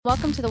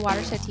Welcome to the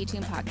Watershed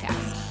Teaching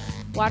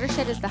Podcast.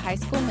 Watershed is the high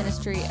school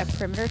ministry of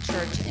Perimeter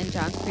Church in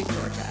Johns Creek,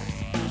 Georgia.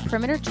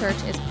 Perimeter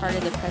Church is part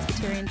of the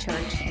Presbyterian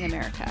Church in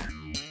America.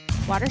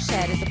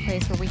 Watershed is a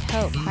place where we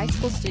hope high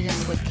school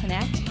students would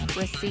connect,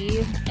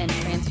 receive, and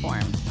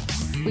transform.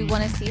 We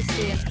want to see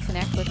students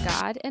connect with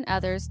God and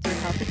others through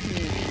healthy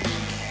community,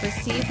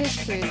 receive His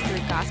truth through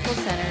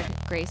gospel-centered,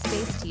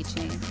 grace-based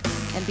teaching,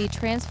 and be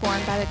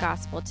transformed by the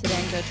gospel to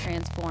then go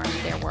transform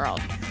their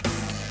world.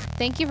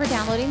 Thank you for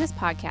downloading this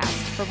podcast.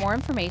 For more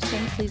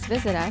information, please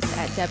visit us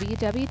at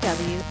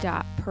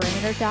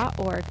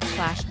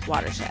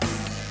www.perimeter.org/watershed.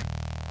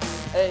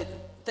 Hey,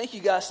 thank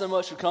you guys so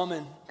much for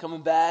coming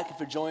back and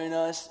for joining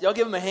us. Y'all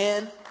give them a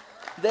hand.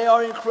 They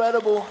are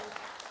incredible.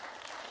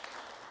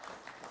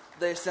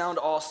 They sound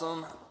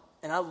awesome.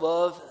 And I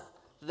love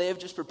that they have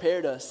just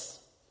prepared us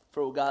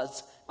for what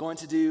God's going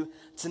to do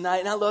tonight.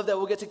 And I love that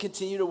we'll get to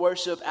continue to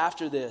worship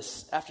after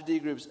this, after D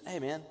groups. Hey,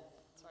 man.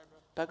 Sorry, bro.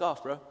 Back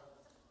off, bro.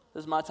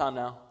 This is my time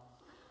now.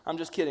 I'm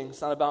just kidding. It's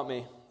not about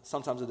me.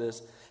 Sometimes it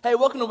is. Hey,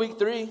 welcome to week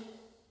 3.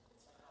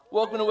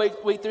 Welcome to week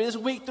 3. This is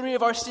week 3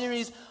 of our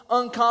series,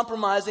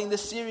 Uncompromising, the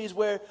series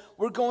where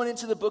we're going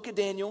into the book of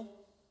Daniel,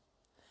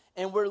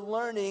 and we're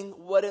learning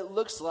what it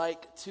looks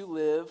like to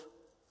live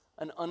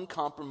an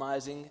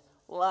uncompromising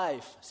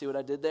life. See what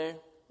I did there?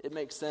 It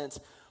makes sense.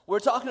 We're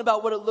talking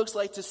about what it looks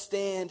like to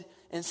stand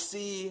and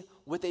see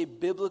with a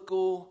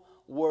biblical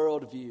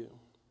worldview.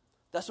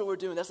 That's what we're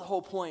doing. That's the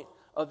whole point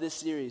of this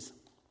series.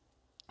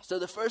 So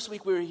the first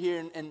week we were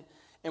here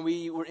and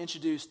we were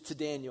introduced to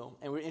Daniel,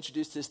 and we were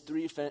introduced to his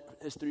three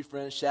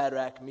friends,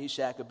 Shadrach,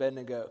 Meshach,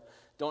 Abednego.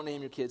 Don't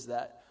name your kids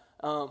that.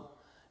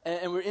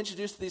 And we're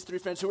introduced to these 3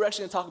 friends, who we're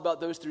actually going to talk about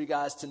those 3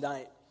 guys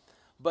tonight.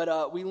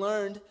 But we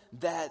learned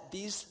that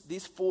these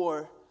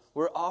 4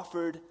 were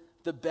offered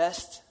the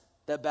best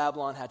that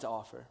Babylon had to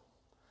offer,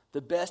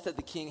 the best that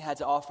the king had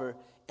to offer,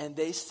 and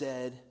they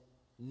said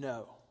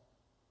no.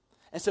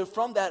 And so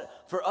from that,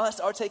 for us,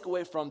 our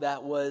takeaway from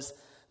that was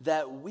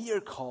that we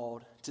are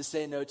called to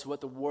say no to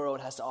what the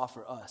world has to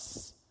offer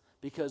us,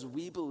 because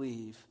we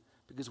believe,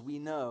 because we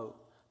know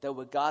that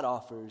what God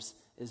offers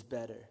is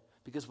better,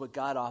 because what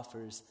God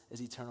offers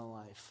is eternal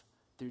life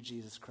through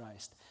Jesus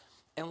Christ.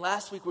 And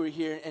last week we were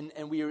here and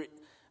we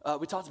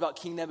talked about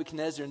King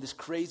Nebuchadnezzar and this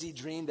crazy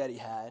dream that he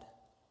had.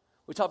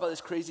 We talked about this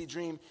crazy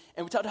dream,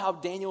 and we talked about how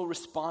Daniel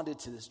responded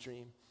to this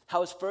dream,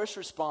 how his first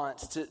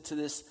response to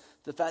this,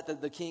 the fact that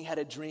the king had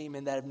a dream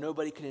and that if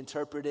nobody could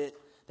interpret it,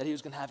 that he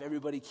was going to have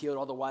everybody killed,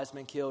 all the wise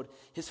men killed.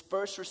 His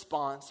first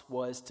response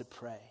was to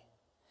pray.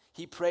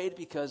 He prayed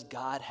because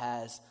God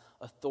has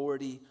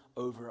authority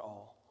over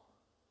all.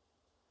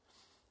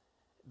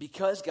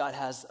 Because God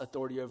has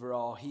authority over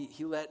all,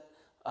 he let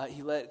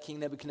King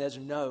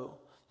Nebuchadnezzar know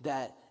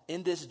that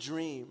in this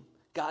dream,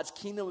 God's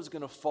kingdom was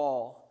going to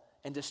fall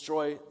and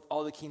destroy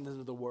all the kingdoms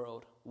of the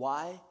world.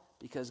 Why?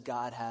 Because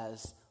God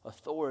has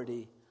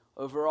authority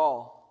over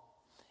all.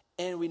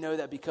 And we know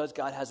that because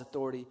God has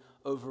authority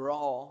over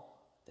all,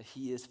 that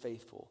He is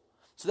faithful.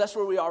 So that's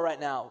where we are right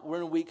now.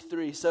 We're in week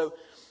 3. So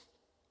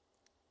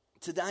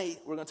tonight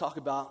we're going to talk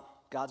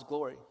about God's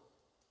glory.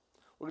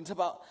 We're going to talk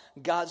about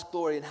God's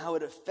glory and how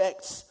it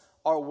affects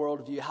our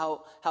worldview,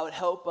 how it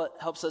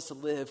helps us to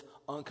live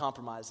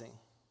uncompromising.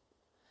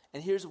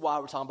 And here's why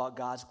we're talking about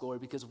God's glory,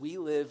 because we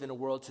live in a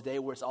world today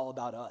where it's all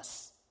about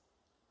us,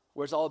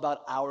 where it's all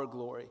about our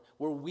glory,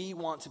 where we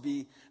want to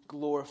be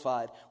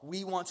glorified.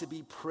 We want to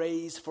be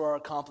praised for our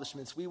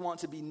accomplishments. We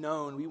want to be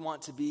known. We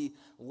want to be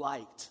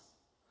liked.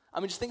 I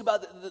mean, just think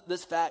about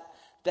this fact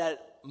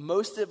that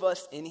most of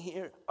us in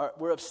here,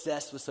 we're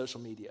obsessed with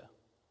social media.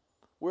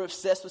 We're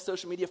obsessed with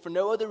social media for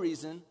no other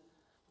reason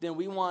than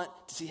we want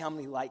to see how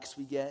many likes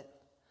we get,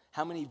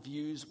 how many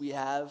views we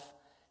have,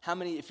 how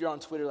many, if you're on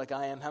Twitter like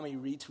I am, how many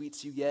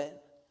retweets you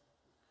get.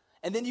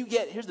 And then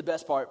here's the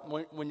best part,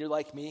 when you're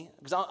like me,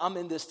 because I'm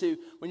in this too.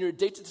 When you're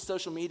addicted to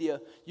social media,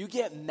 you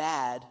get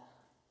mad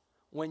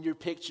when your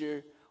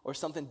picture or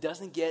something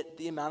doesn't get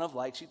the amount of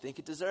likes you think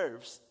it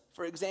deserves.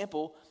 For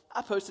example,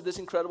 I posted this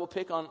incredible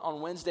pic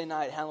on Wednesday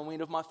night,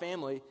 Halloween, of my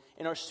family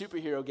in our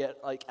superhero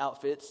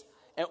outfits.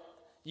 And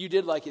you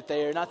did like it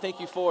there, and I thank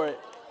you for it.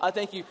 I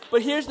thank you.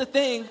 But here's the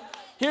thing.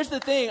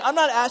 I'm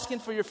not asking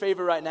for your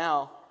favor right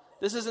now.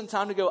 This isn't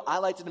time to go, I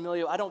liked it,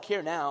 Emilio. I don't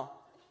care now.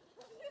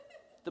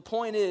 The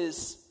point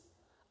is,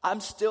 I'm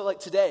still,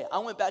 today, I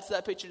went back to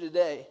that picture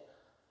today,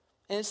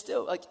 and it's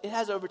still, it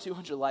has over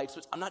 200 likes,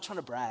 which I'm not trying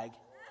to brag.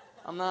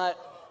 But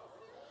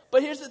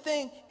here's the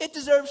thing, it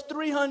deserves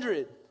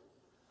 300.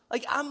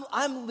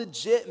 I'm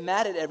legit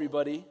mad at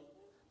everybody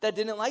that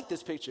didn't like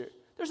this picture.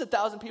 There's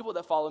 1,000 people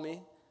that follow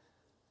me,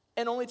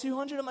 and only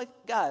 200, I'm like,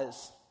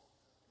 guys,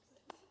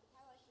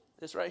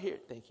 it's right here.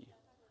 Thank you.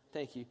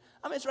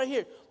 I mean, it's right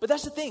here. But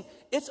that's the thing,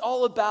 it's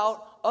all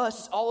about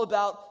us. It's all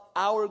about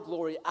our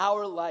glory,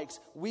 our likes.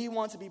 We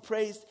want to be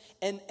praised.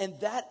 And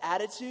that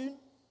attitude,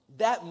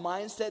 that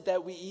mindset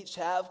that we each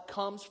have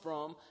comes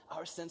from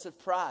our sense of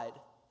pride.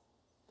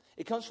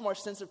 It comes from our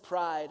sense of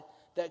pride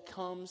that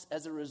comes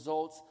as a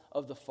result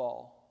of the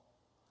fall.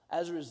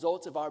 as a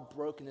result of our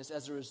brokenness,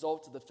 as a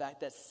result of the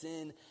fact that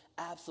sin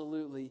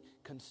absolutely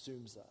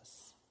consumes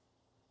us.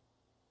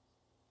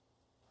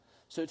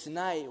 So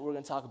tonight we're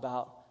going to talk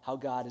about how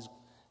God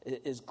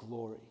is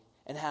glory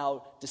and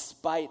how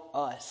despite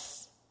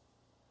us,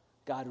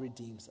 God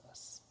redeems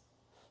us.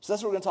 So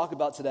that's what we're going to talk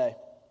about today.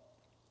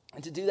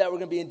 And to do that, we're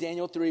going to be in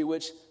Daniel 3,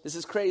 which, this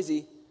is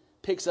crazy,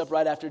 picks up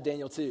right after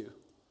Daniel 2.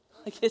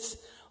 Like it's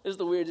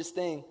the weirdest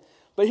thing.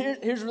 But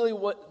here's really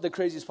what the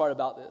craziest part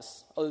about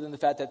this, other than the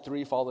fact that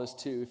 3 follows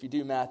 2. If you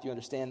do math, you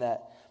understand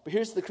that. But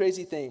here's the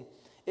crazy thing.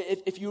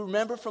 If you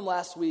remember from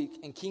last week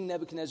in King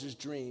Nebuchadnezzar's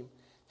dream,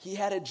 he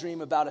had a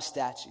dream about a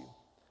statue,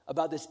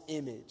 about this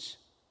image.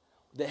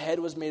 The head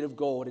was made of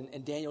gold,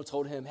 and Daniel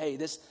told him, hey,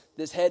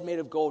 this head made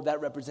of gold,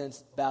 that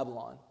represents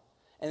Babylon.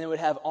 And it would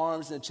have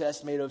arms and a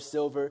chest made of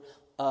silver,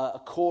 a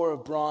core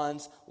of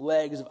bronze,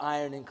 legs of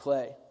iron and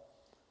clay.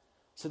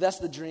 So that's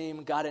the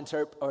dream.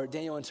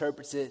 Daniel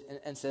interprets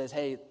it and says,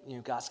 hey,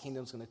 God's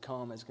kingdom's going to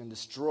come. It's going to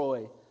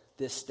destroy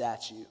this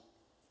statue.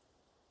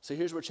 So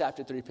here's where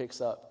chapter 3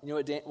 picks up. You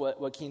know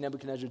what King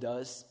Nebuchadnezzar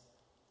does?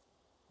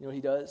 You know what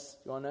he does?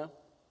 You want to know?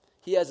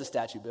 He has a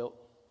statue built.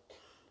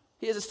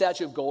 He has a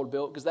statue of gold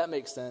built because that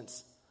makes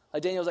sense.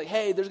 Like Daniel's like,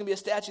 hey, there's going to be a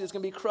statue that's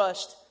going to be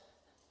crushed.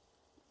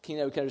 King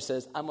Nebuchadnezzar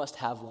says, I must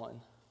have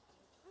one.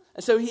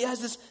 And so he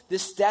has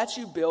this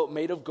statue built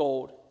made of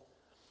gold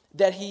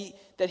that he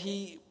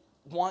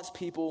wants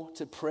people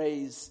to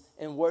praise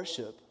and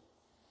worship.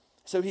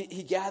 So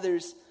he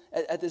gathers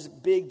at this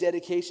big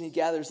dedication, he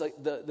gathers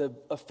like the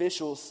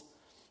officials,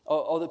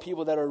 all the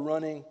people that are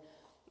running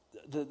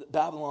the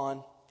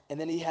Babylon, and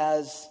then he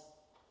has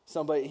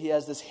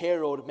this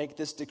herald make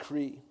this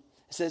decree.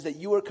 It says that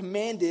you are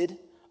commanded,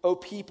 O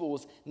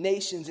peoples,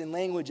 nations, and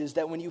languages,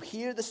 that when you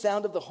hear the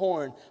sound of the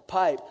horn,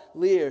 pipe,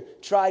 lyre,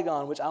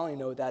 trigon, which I don't even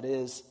know what that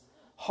is,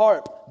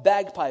 harp,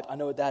 bagpipe, I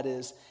know what that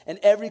is, and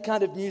every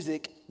kind of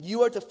music,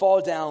 you are to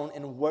fall down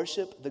and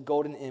worship the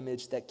golden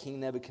image that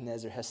King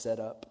Nebuchadnezzar has set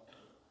up.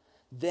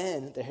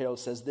 Then the herald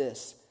says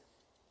this.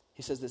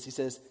 He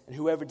says, and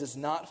whoever does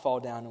not fall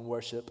down and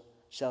worship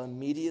shall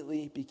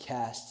immediately be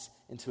cast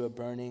into a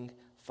burning,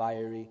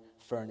 fiery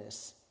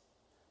furnace.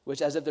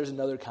 Which, as if there's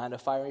another kind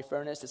of fiery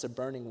furnace, it's a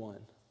burning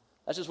one.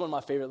 That's just one of my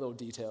favorite little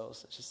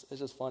details. It's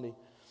just funny.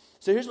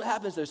 So here's what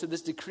happens there. So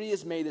this decree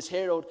is made. This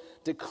herald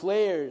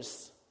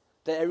declares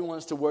that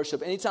everyone's to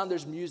worship. Anytime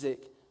there's music,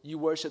 you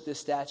worship this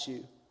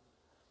statue.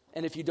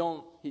 And if you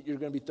don't, you're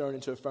going to be thrown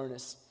into a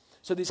furnace.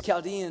 So these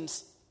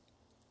Chaldeans,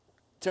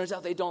 turns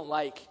out they don't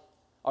like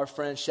our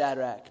friends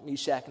Shadrach,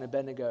 Meshach, and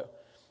Abednego.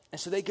 And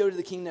so they go to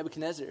the King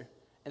Nebuchadnezzar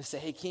and say,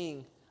 hey,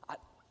 King,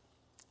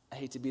 I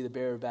hate to be the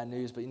bearer of bad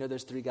news, but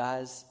those 3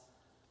 guys,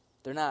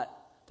 they're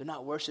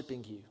not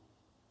worshiping you.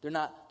 They're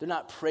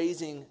not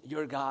praising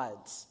your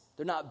gods.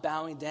 They're not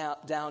bowing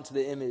down to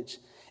the image.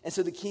 And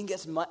so the king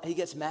gets mad.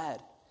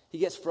 He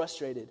gets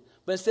frustrated.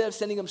 But instead of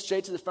sending them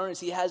straight to the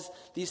furnace, he has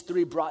these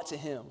 3 brought to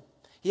him.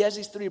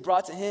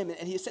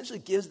 And he essentially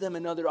gives them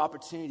another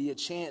opportunity, a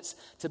chance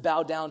to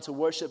bow down, to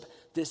worship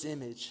this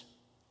image.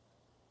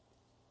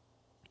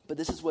 But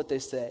this is what they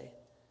say.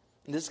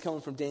 And this is coming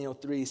from Daniel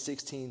 3,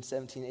 16,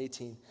 17,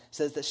 18. It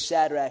says that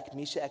Shadrach,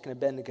 Meshach, and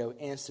Abednego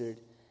answered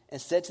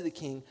and said to the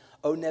king,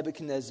 O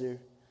Nebuchadnezzar,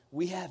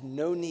 we have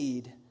no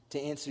need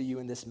to answer you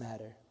in this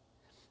matter.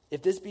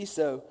 If this be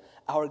so,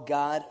 our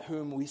God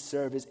whom we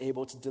serve is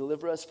able to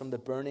deliver us from the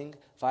burning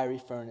fiery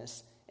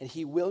furnace, and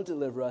he will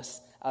deliver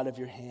us out of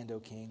your hand, O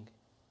king.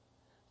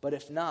 But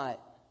if not,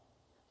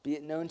 be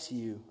it known to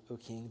you, O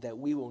king, that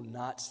we will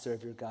not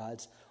serve your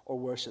gods or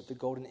worship the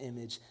golden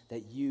image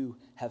that you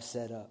have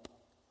set up.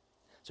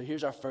 So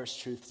here's our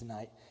first truth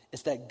tonight.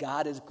 It's that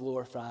God is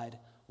glorified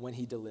when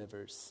he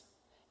delivers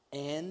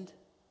and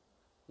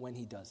when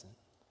he doesn't.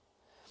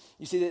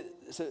 You see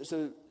that,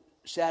 so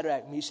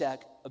Shadrach,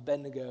 Meshach,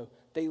 Abednego,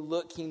 they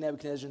look King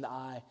Nebuchadnezzar in the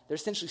eye. They're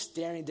essentially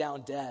staring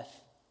down death.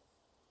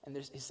 And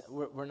he said,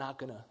 we're not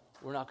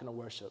gonna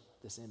worship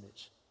this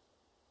image.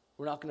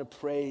 We're not gonna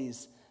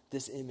praise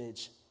this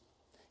image.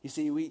 You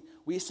see,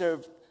 we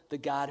serve the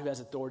God who has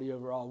authority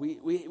over all.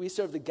 We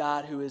serve the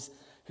God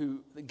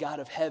the God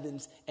of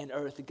heavens and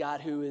earth, the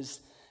God who is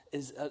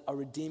a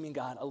redeeming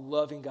God, a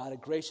loving God, a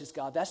gracious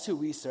God. That's who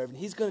we serve, and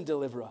he's going to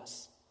deliver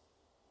us.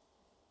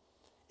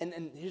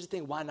 And here's the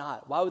thing, why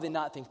not? Why would they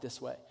not think this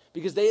way?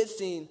 Because they had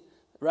seen,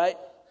 right?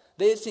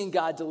 They had seen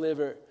God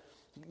deliver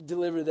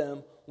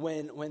them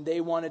when they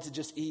wanted to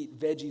just eat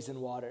veggies and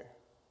water.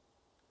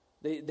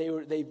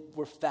 They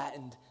were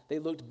fattened. They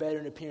looked better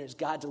in appearance.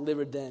 God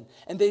delivered them.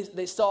 And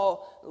they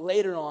saw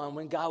later on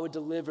when God would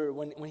deliver,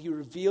 when he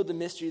revealed the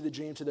mystery of the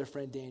dream to their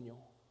friend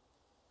Daniel.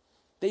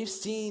 They've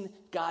seen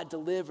God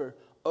deliver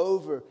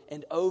over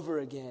and over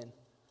again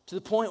to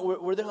the point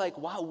where they're like,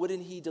 why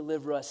wouldn't he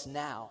deliver us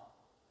now?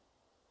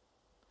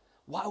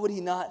 Why would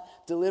he not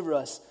deliver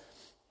us?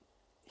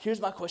 Here's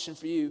my question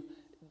for you.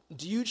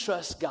 Do you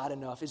trust God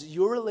enough? Is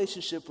your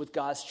relationship with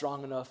God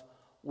strong enough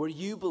where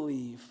you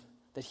believe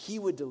that he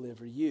would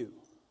deliver you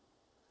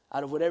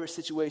out of whatever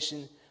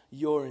situation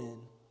you're in?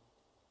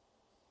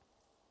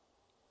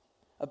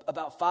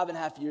 About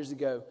 5.5 years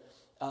ago,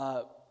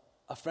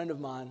 a friend of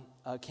mine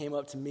came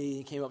up to me,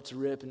 he came up to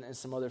Rip and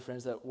some other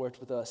friends that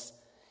worked with us,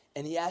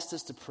 and he asked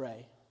us to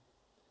pray.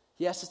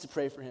 He asked us to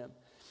pray for him.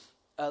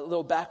 A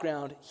little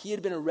background, he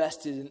had been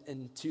arrested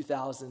in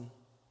 2000,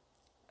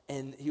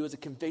 and he was a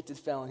convicted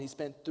felon. He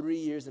spent 3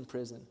 years in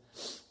prison.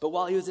 But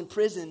while he was in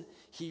prison,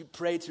 he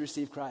prayed to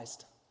receive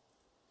Christ.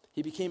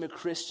 He became a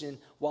Christian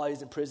while he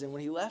was in prison.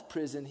 When he left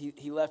prison,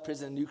 he left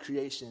prison a new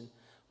creation,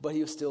 but he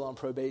was still on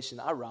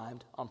probation. I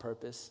rhymed on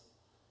purpose.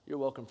 You're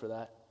welcome for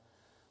that.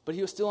 But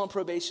he was still on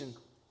probation.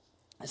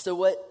 And so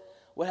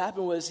what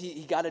happened was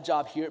he got a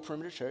job here at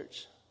Perimeter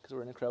Church, because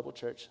we're an incredible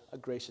church, a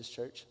gracious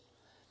church.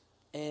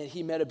 And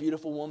he met a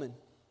beautiful woman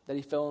that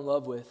he fell in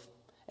love with.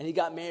 And he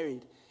got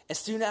married. And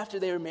soon after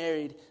they were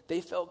married,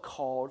 they felt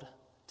called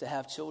to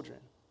have children.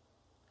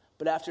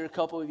 But after a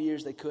couple of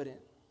years, they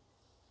couldn't.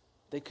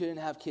 They couldn't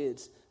have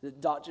kids. The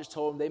doctors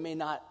told them they may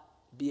not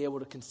be able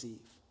to conceive.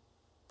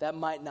 That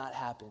might not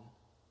happen.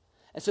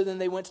 And so then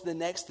they went to the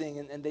next thing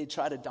and they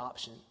tried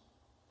adoption.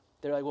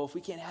 They're like, well, if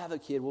we can't have a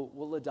kid,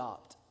 we'll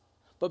adopt.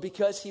 But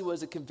because he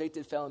was a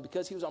convicted felon,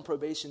 because he was on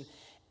probation,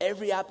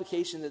 every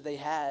application that they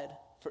had,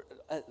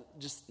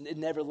 it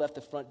never left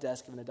the front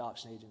desk of an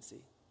adoption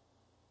agency.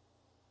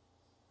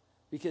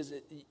 Because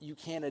you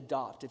can't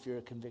adopt if you're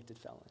a convicted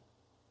felon.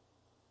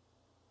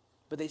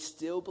 But they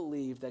still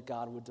believed that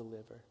God would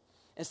deliver.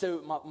 And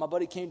so my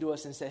buddy came to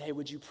us and said, hey,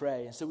 would you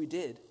pray? And so we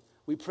did.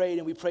 We prayed,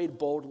 and we prayed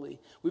boldly.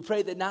 We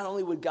prayed that not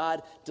only would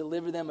God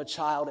deliver them a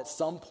child at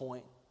some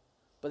point,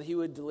 but he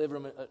would deliver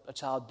them a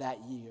child that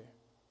year.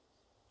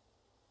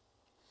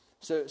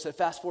 So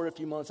fast forward a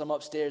few months, I'm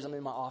upstairs, I'm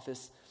in my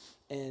office,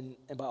 and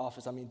by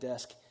office I mean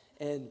desk,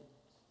 and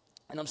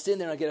I'm sitting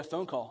there and I get a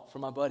phone call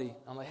from my buddy.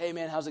 I'm like, hey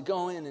man, how's it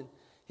going? And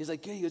he's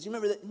like, good. He goes, you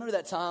remember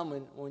that time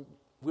when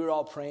we were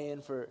all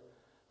praying for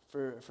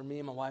me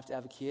and my wife to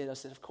have a kid? I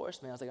said, of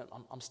course, man. I was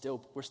like,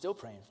 we're still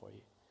praying for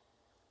you.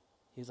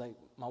 He's like,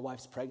 my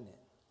wife's pregnant.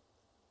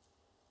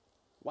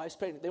 Wife's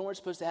pregnant. They weren't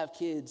supposed to have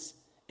kids,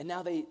 and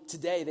now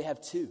today they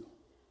have two.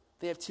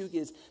 They have two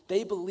kids.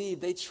 They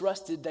believed, they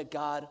trusted that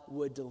God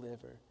would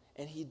deliver,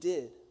 and he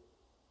did.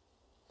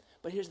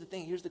 But here's the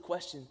thing, here's the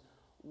question.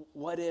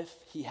 What if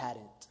he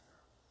hadn't?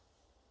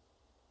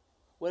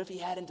 What if he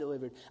hadn't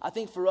delivered? I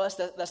think for us,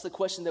 that's the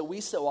question that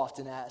we so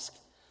often ask.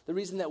 The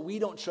reason that we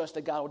don't trust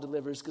that God will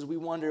deliver is because we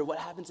wonder, what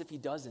happens if he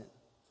doesn't?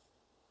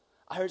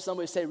 I heard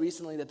somebody say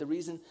recently that the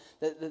reason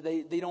that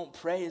they don't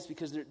pray is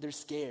because they're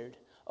scared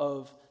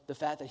of the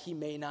fact that he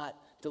may not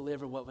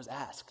deliver what was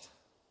asked.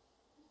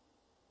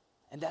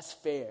 And that's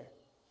fair.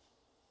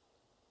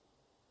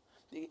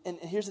 And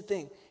here's the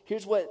thing.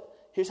 Here's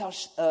how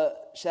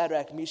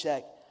Shadrach,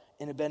 Meshach,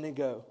 and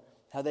Abednego,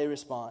 how they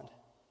respond.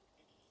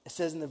 It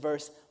says in the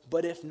verse,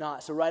 but if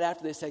not. So right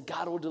after they say,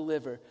 God will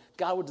deliver.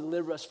 God will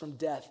deliver us from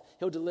death.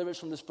 He'll deliver us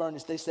from this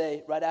furnace. They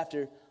say right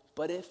after,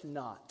 but if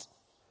not.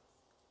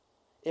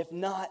 If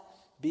not,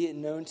 be it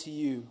known to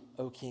you,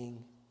 O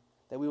king,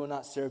 that we will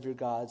not serve your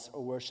gods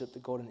or worship the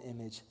golden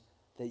image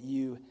that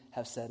you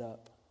have set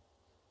up.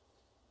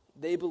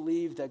 They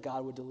believed that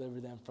God would deliver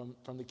them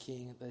from the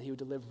king, that he would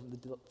deliver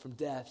from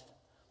death,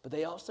 but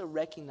they also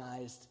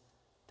recognized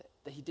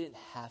that he didn't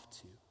have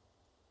to.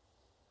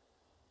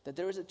 That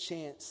there was a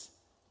chance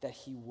that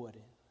he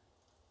wouldn't.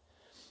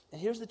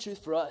 And here's the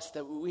truth for us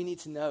that we need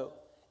to know,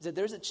 is that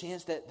there's a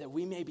chance that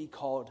we may be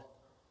called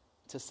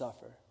to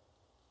suffer.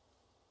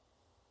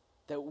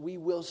 That we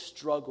will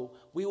struggle.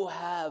 We will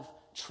have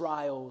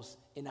trials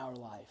in our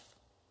life.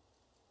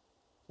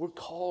 We're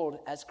called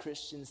as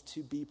Christians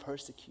to be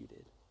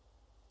persecuted.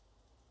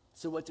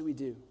 So what do we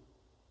do?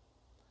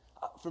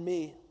 For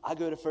me, I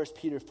go to 1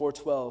 Peter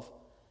 4:12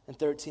 and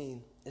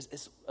 13.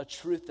 It's a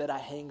truth that I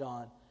hang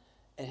on.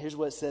 And here's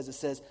what it says. It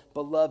says,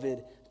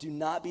 beloved, do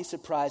not be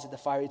surprised at the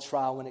fiery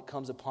trial when it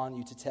comes upon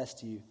you to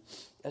test you,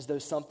 as though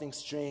something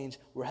strange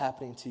were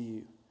happening to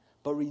you.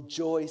 But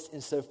rejoice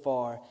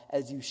insofar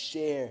as you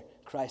share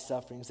Christ's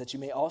sufferings, that you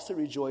may also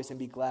rejoice and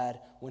be glad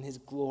when his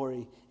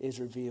glory is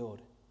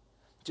revealed.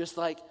 Just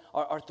like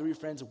our three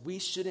friends, we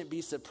shouldn't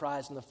be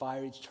surprised when the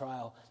fiery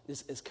trial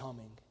is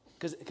coming,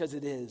 because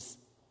it is.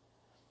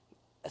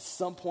 At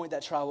some point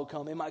that trial will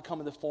come. It might come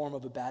in the form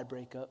of a bad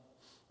breakup.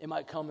 It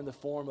might come in the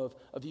form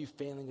of you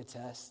failing a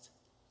test.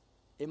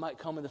 It might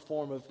come in the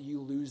form of you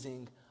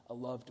losing a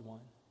loved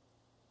one.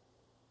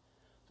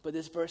 But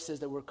this verse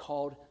says that we're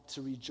called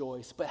to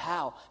rejoice. But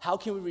how? How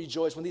can we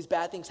rejoice when these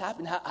bad things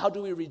happen? How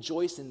do we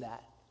rejoice in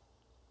that?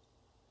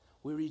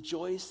 We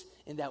rejoice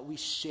in that we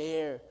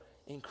share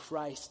in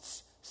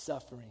Christ's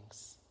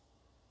sufferings.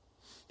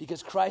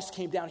 Because Christ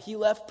came down. He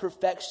left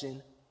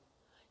perfection.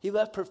 He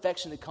left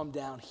perfection to come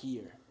down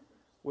here,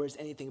 where it's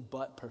anything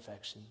but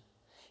perfection.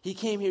 He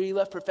came here. He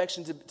left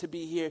perfection to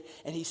be here,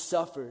 and he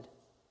suffered.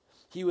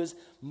 He was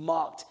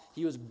mocked.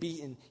 He was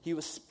beaten. He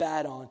was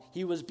spat on.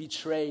 He was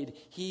betrayed.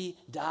 He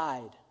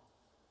died.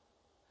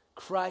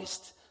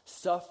 Christ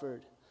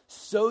suffered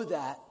so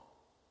that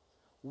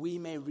we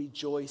may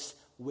rejoice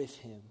with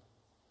him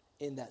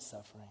in that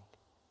suffering.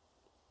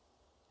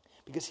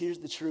 Because here's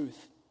the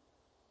truth,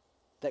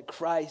 that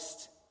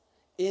Christ,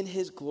 in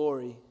his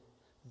glory,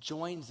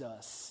 joins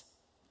us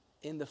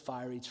in the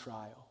fiery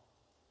trial.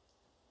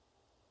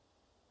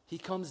 He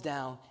comes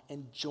down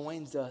and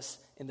joins us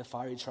in the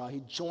fiery trial.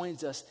 He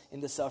joins us in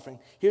the suffering.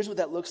 Here's what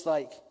that looks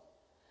like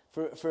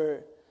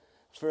for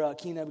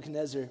King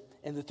Nebuchadnezzar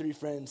and the three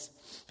friends.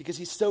 Because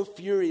he's so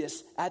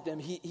furious at them.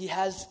 He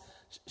has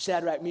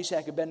Shadrach, Meshach,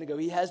 and Abednego.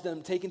 He has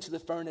them taken to the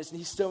furnace. And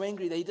he's so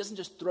angry that he doesn't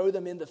just throw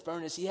them in the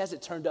furnace. He has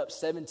it turned up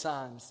 7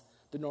 times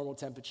the normal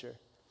temperature.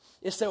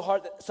 It's so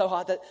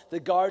hot that the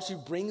guards who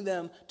bring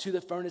them to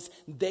the furnace,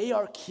 they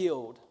are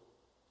killed.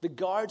 The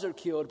guards are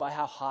killed by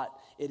how hot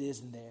it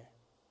is in there.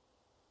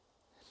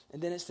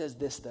 And then it says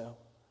this, though.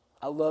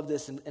 I love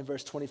this in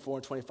verse 24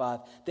 and 25.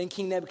 Then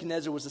King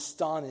Nebuchadnezzar was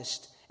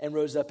astonished and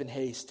rose up in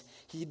haste.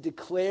 He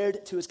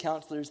declared to his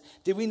counselors,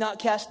 "Did we not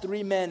cast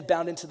 3 men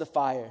bound into the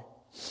fire?"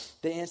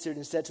 They answered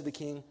and said to the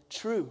king,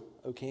 "True,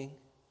 O king."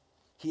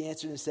 He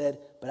answered and said,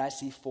 "But I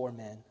see 4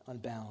 men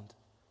unbound,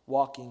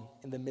 walking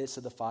in the midst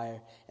of the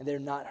fire, and they're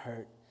not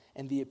hurt.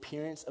 And the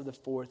appearance of the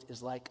 4th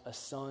is like a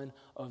son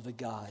of the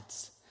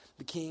gods."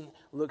 The king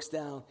looks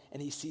down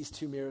and he sees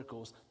 2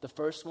 miracles. The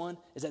first one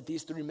is that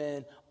these 3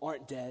 men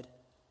aren't dead.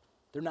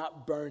 They're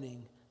not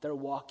burning. They're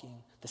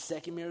walking. The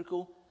second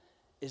miracle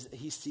is that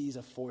he sees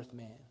a 4th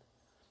man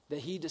that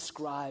he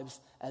describes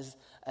as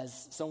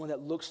someone that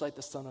looks like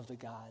the son of the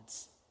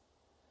gods.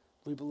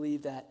 We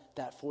believe that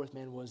that 4th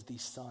man was the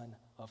Son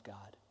of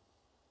God.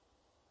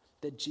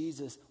 That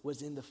Jesus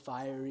was in the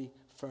fiery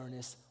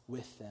furnace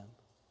with them.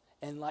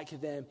 And like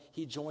them,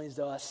 he joins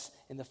us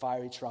in the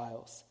fiery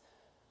trials.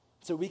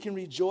 So we can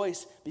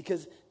rejoice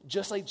because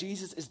just like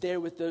Jesus is there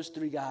with those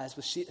 3 guys,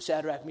 with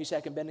Shadrach,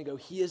 Meshach, and Abednego,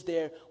 he is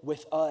there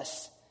with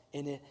us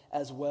in it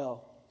as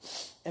well.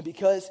 And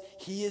because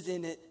he is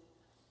in it,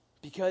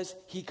 because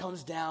he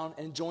comes down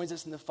and joins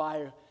us in the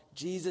fire,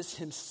 Jesus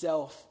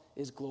himself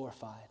is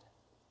glorified.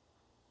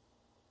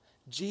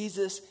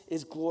 Jesus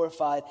is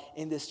glorified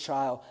in this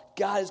trial.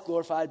 God is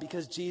glorified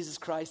because Jesus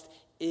Christ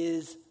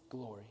is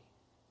glory.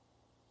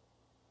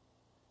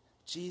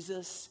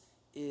 Jesus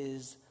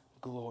is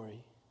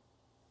glory.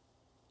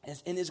 And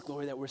it's in his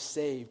glory that we're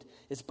saved.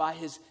 It's by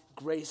his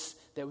grace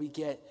that we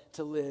get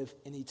to live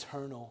in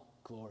eternal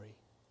glory.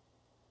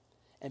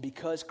 And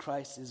because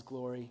Christ is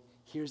glory,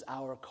 here's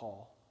our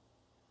call.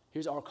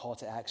 Here's our call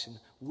to action.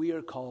 We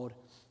are called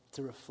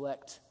to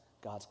reflect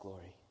God's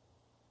glory.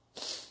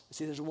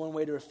 See, there's one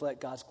way to reflect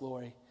God's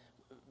glory.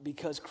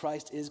 Because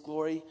Christ is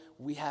glory,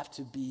 we have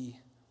to be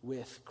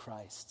with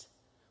Christ.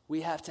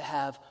 We have to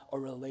have a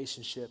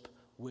relationship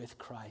with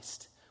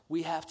Christ.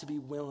 We have to be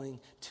willing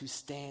to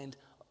stand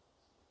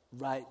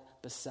right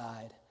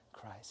beside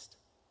Christ.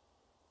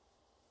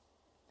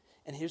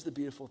 And here's the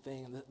beautiful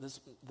thing.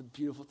 The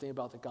beautiful thing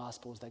about the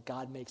gospel is that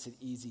God makes it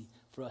easy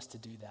for us to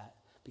do that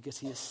because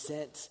he has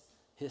sent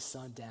his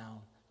son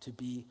down to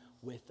be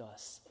with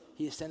us.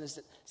 He has sent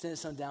his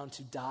son down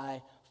to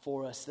die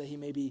for us so that he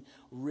may be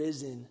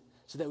risen,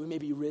 so that we may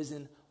be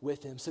risen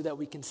with him, so that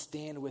we can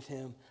stand with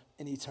him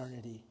in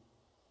eternity.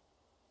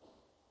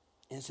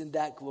 And it's in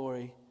that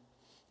glory,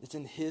 it's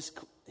in his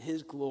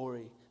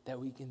glory that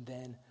we can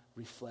then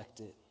reflect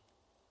it.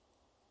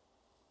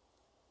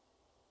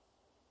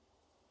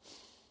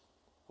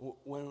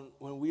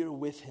 When we are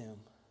with him,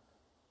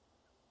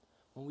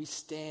 when we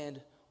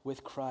stand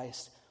with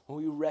Christ, when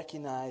we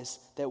recognize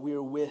that we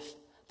are with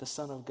the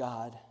Son of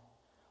God,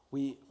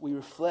 we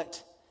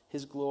reflect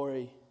his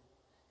glory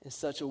in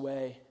such a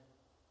way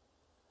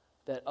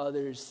that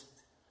others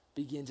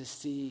begin to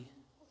see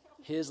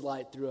his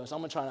light through us. I'm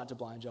going to try not to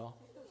blind y'all.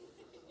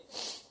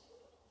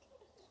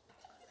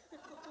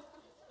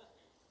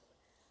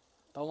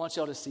 But I want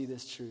y'all to see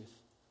this truth.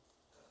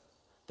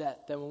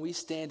 That when we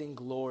stand in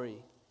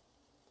glory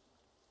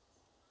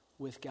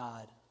with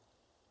God,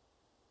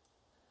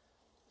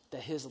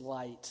 that his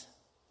light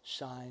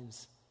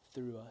shines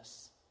through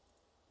us.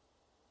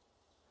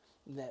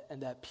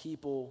 And that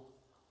people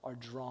are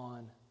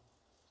drawn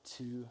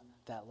to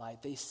that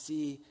light. They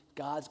see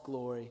God's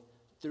glory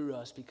through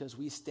us because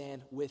we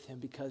stand with him,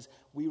 because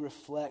we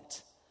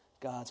reflect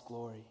God's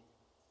glory.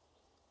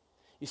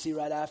 You see,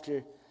 right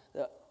after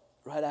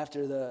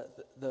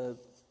the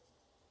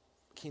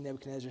King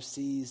Nebuchadnezzar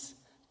sees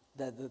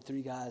that the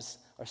 3 guys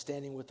are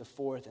standing with the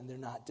 4th and they're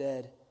not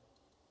dead,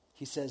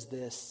 he says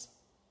this.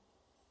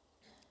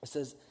 He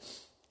says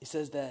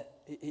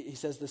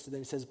this to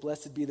them. He says,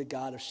 "Blessed be the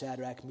God of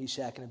Shadrach,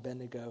 Meshach, and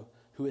Abednego,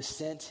 who has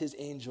sent his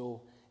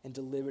angel and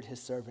delivered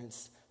his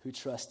servants who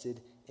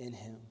trusted in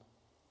him."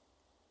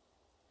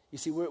 You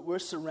see, we're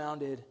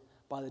surrounded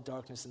by the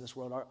darkness in this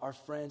world. Our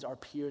friends, our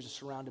peers are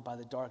surrounded by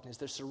the darkness.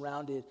 They're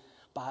surrounded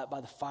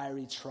by the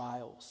fiery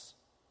trials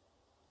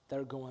that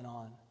are going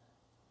on.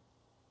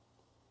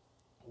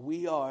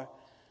 We are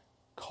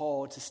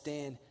called to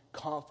stand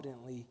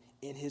confidently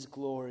in his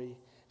glory,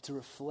 to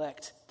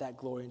reflect that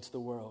glory into the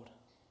world.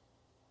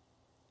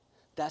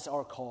 That's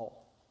our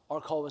call.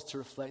 Our call is to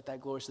reflect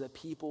that glory so that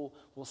people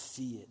will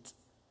see it.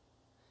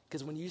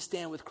 Because when you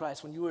stand with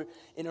Christ, when you are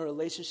in a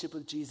relationship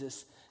with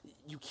Jesus,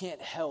 you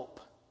can't help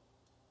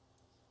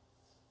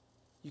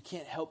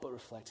but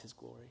reflect his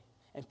glory.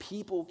 And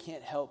people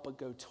can't help but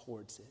go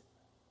towards it.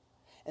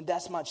 And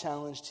that's my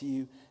challenge to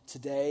you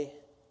today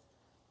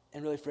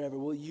and really forever.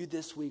 Will you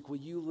this week, will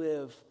you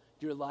live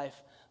your life,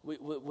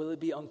 will it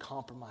be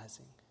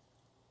uncompromising?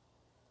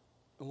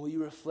 And will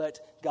you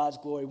reflect God's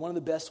glory? One of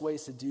the best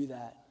ways to do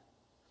that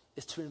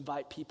is to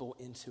invite people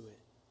into it.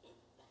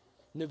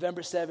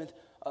 November 7th,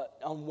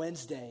 on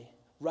Wednesday,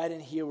 right in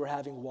here, we're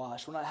having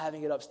wash. We're not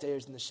having it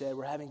upstairs in the shed.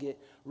 We're having it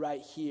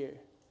right here.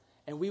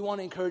 And we want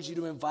to encourage you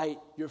to invite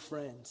your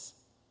friends.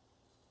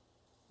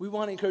 We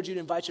want to encourage you to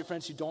invite your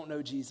friends who don't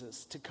know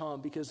Jesus to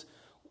come, because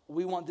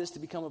we want this to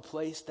become a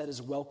place that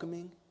is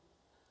welcoming,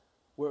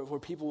 where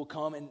people will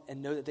come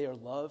and know that they are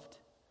loved,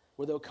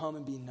 where they'll come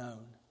and be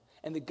known.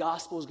 And the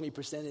gospel is going to be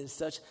presented in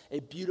such a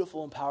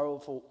beautiful and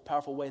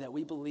powerful way that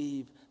we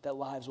believe that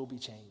lives will be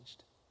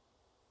changed.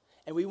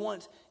 And we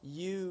want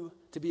you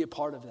to be a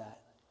part of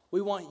that.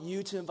 We want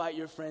you to invite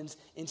your friends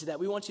into that.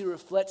 We want you to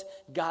reflect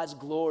God's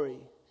glory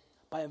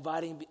by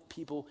inviting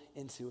people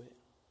into it.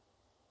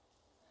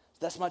 So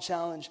that's my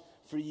challenge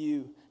for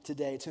you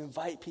today, to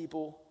invite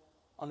people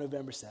on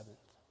November 7th,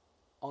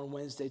 on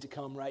Wednesday, to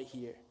come right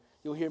here.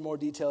 You'll hear more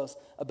details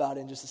about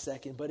it in just a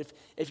second. But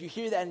if you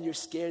hear that and you're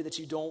scared that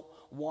you don't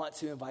want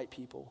to invite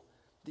people,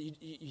 that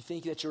you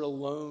think that you're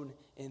alone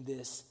in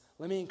this,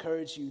 let me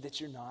encourage you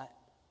that you're not.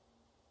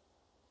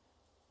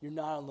 You're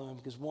not alone,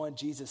 because one,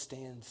 Jesus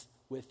stands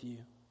with you.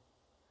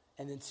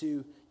 And then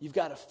two, you've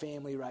got a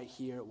family right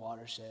here at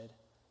Watershed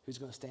who's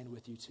going to stand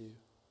with you too.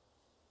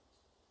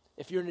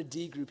 If you're in a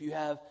D group, you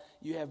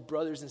have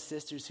brothers and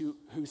sisters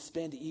who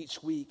spend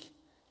each week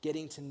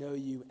getting to know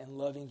you and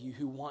loving you,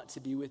 who want to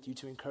be with you,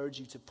 to encourage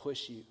you, to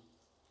push you.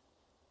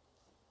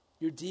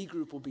 Your D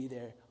group will be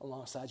there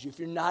alongside you. If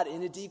you're not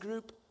in a D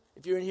group,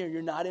 if you're in here and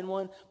you're not in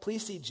one,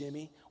 please see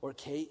Jimmy or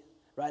Kate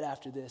right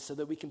after this so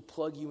that we can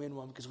plug you in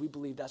one, because we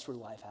believe that's where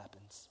life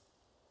happens.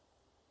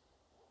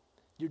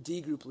 Your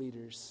D group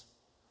leaders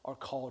are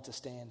called to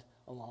stand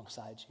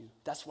alongside you.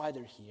 That's why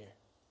they're here.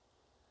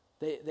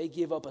 They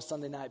give up a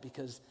Sunday night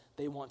because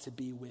they want to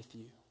be with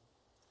you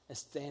and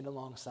stand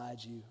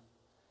alongside you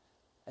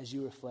as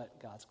you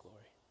reflect God's glory.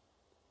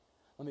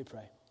 Let me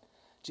pray.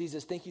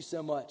 Jesus, thank you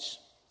so much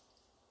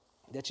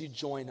that you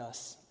join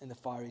us in the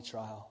fiery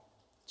trial.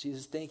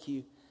 Jesus, thank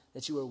you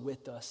that you are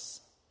with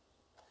us,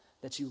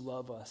 that you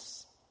love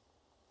us,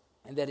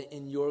 and that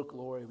in your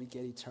glory we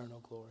get eternal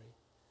glory,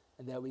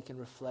 and that we can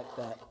reflect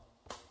that,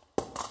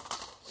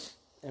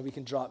 and we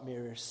can drop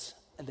mirrors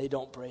and they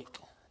don't break.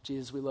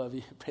 Jesus, we love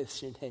you. Pray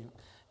this in your name.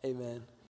 Amen.